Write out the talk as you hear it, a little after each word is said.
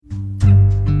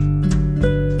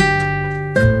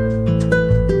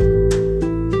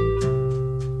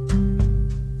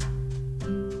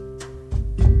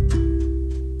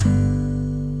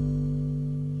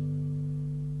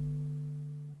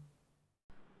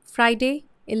Friday,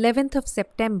 11th of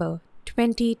September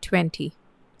 2020.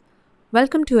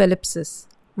 Welcome to Ellipsis.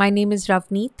 My name is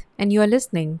Ravneet and you are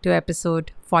listening to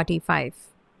episode 45.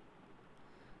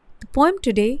 The poem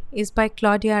today is by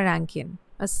Claudia Rankine,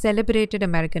 a celebrated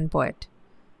American poet.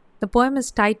 The poem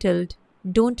is titled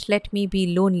Don't Let Me Be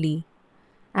Lonely,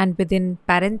 and within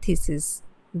parentheses,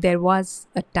 there was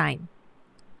a time.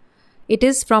 It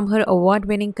is from her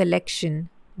award-winning collection,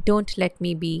 Don't Let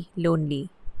Me Be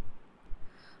Lonely.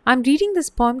 I'm reading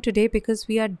this poem today because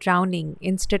we are drowning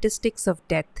in statistics of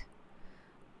death.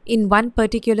 In one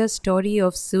particular story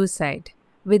of suicide,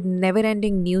 with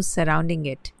never-ending news surrounding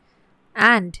it,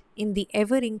 and in the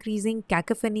ever-increasing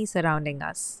cacophony surrounding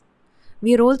us,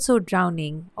 we are also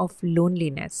drowning of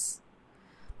loneliness.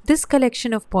 This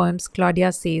collection of poems,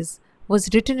 Claudia says,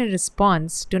 was written in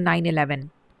response to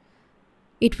 9/11.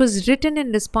 It was written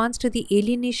in response to the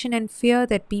alienation and fear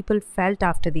that people felt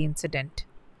after the incident.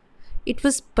 It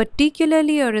was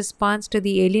particularly a response to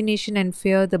the alienation and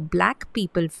fear the black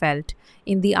people felt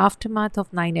in the aftermath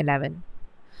of 9/11.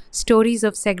 Stories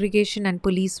of segregation and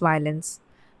police violence,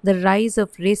 the rise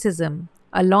of racism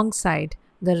alongside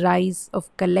the rise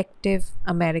of collective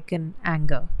American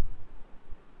anger.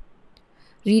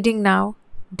 Reading now,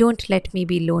 Don't Let Me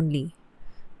Be Lonely.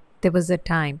 There Was a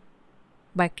Time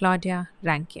by Claudia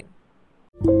Rankine.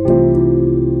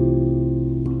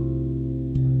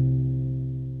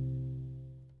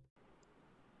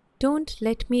 Don't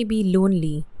Let Me Be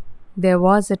Lonely, There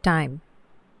Was a Time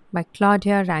by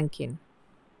Claudia Rankine.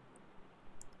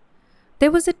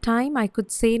 There was a time I could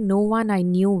say no one I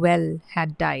knew well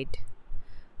had died.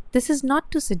 This is not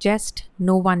to suggest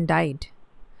no one died.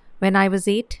 When I was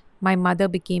 8, my mother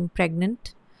became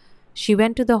pregnant. She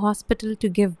went to the hospital to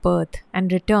give birth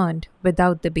and returned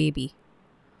without the baby.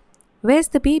 "Where's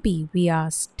the baby?" we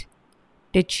asked.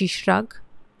 Did she shrug?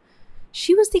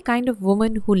 She was the kind of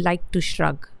woman who liked to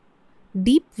shrug.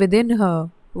 Deep within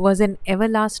her was an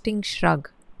everlasting shrug.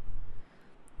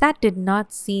 That did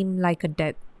not seem like a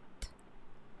death.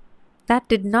 That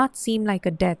did not seem like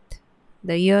a death.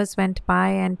 The years went by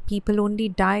and people only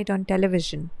died on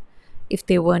television. If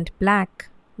they weren't black,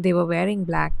 they were wearing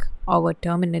black or were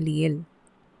terminally ill.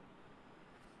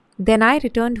 Then I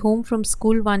returned home from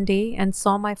school one day and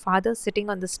saw my father sitting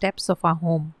on the steps of our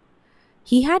home.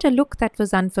 He had a look that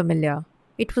was unfamiliar.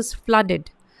 It was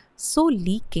flooded, so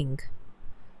leaking.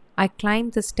 I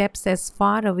climbed the steps as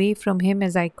far away from him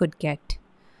as I could get.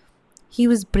 He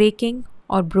was breaking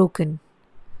or broken.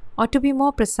 Or to be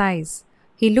more precise,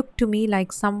 he looked to me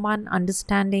like someone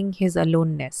understanding his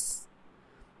aloneness.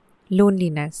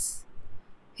 Loneliness.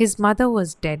 His mother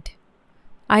was dead.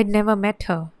 I'd never met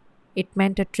her. It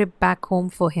meant a trip back home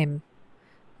for him.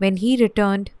 When he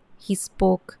returned, he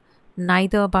spoke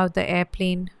neither about the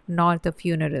airplane nor the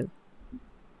funeral.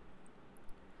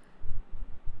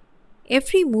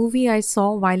 Every movie I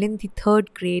saw while in the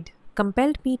 3rd grade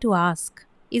compelled me to ask,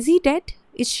 is he dead?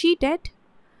 Is she dead?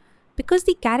 Because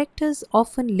the characters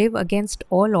often live against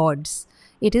all odds,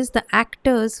 it is the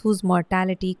actors whose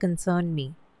mortality concerned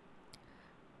me.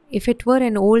 If it were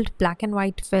an old black and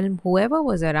white film, whoever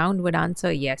was around would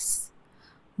answer yes.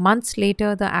 Months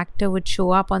later, the actor would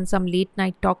show up on some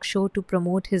late-night talk show to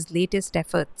promote his latest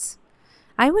efforts.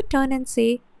 I would turn and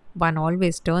say, one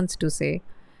always turns to say,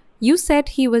 "You said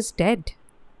he was dead."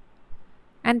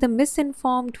 And the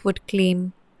misinformed would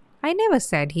claim, "I never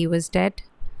said he was dead."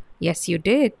 "Yes, you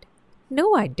did."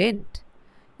 "No, I didn't."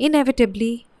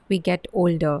 Inevitably, we get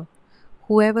older.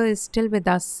 Whoever is still with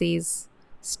us says,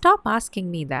 "Stop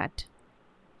asking me that."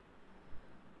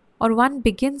 Or one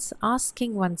begins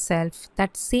asking oneself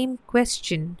that same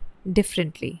question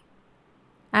differently.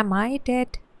 Am I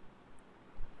dead?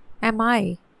 Am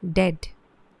I dead?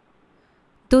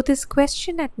 Though this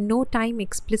question at no time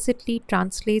explicitly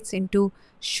translates into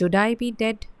 "should I be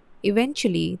dead?"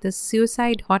 eventually the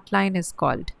suicide hotline is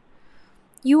called.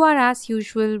 You are as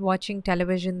usual watching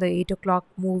television, the 8 o'clock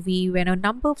movie, when a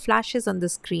number flashes on the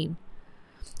screen.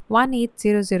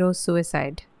 1800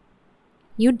 suicide.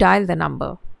 You dial the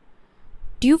number.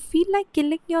 Do you feel like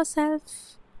killing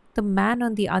yourself? The man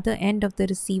on the other end of the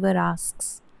receiver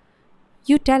asks.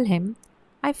 You tell him,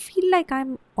 "I feel like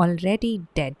I'm already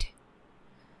dead."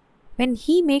 When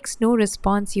he makes no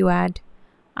response, you add,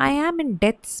 "I am in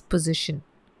death's position."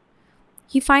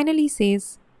 He finally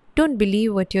says, "Don't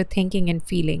believe what you're thinking and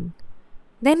feeling."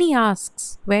 Then he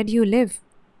asks, "Where do you live?"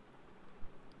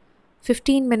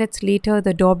 15 minutes later,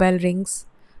 the doorbell rings.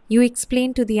 You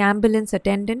explain to the ambulance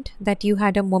attendant that you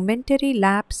had a momentary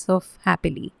lapse of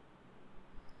happily.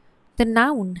 The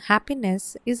noun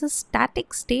happiness is a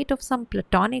static state of some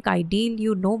platonic ideal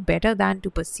you know better than to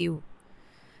pursue.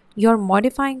 Your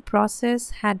modifying process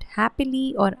had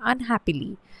happily or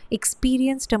unhappily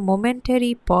experienced a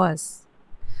momentary pause.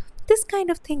 This kind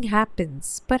of thing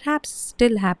happens, perhaps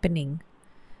still happening.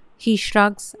 He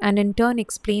shrugs and in turn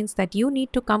explains that you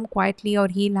need to come quietly or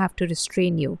he'll have to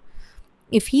restrain you.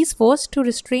 If he's forced to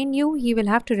restrain you, he will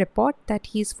have to report that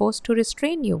he's forced to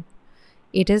restrain you.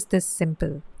 It is this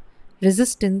simple.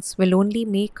 Resistance will only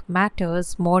make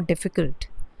matters more difficult.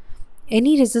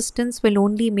 Any resistance will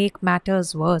only make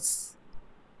matters worse.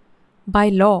 By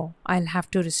law, I'll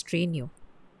have to restrain you.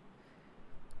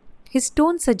 His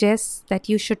tone suggests that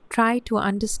you should try to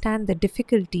understand the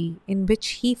difficulty in which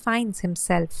he finds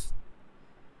himself.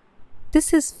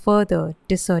 This is further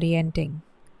disorienting.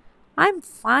 I'm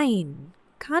fine.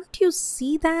 Can't you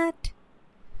see that?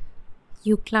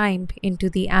 You climb into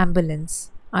the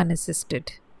ambulance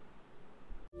unassisted.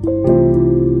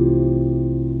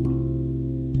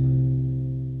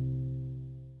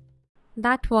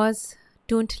 That was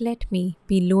Don't Let Me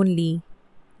Be Lonely,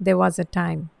 There Was a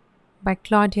Time by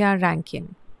Claudia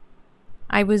Rankine.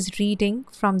 I was reading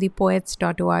from the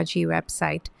poets.org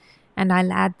website, and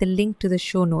I'll add the link to the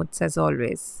show notes as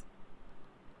always.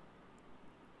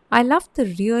 I love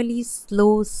the really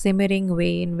slow, simmering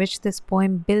way in which this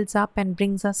poem builds up and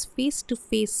brings us face to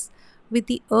face with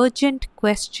the urgent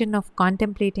question of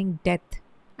contemplating death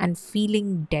and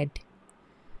feeling dead.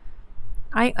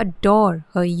 I adore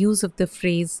her use of the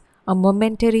phrase, a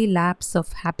momentary lapse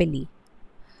of happily,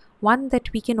 one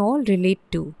that we can all relate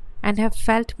to and have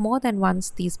felt more than once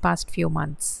these past few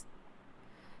months.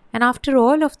 And after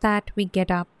all of that, we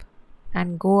get up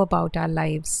and go about our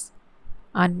lives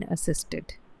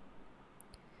unassisted.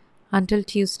 Until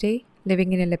Tuesday,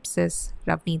 living in ellipsis,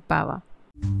 Ravneet Bawa.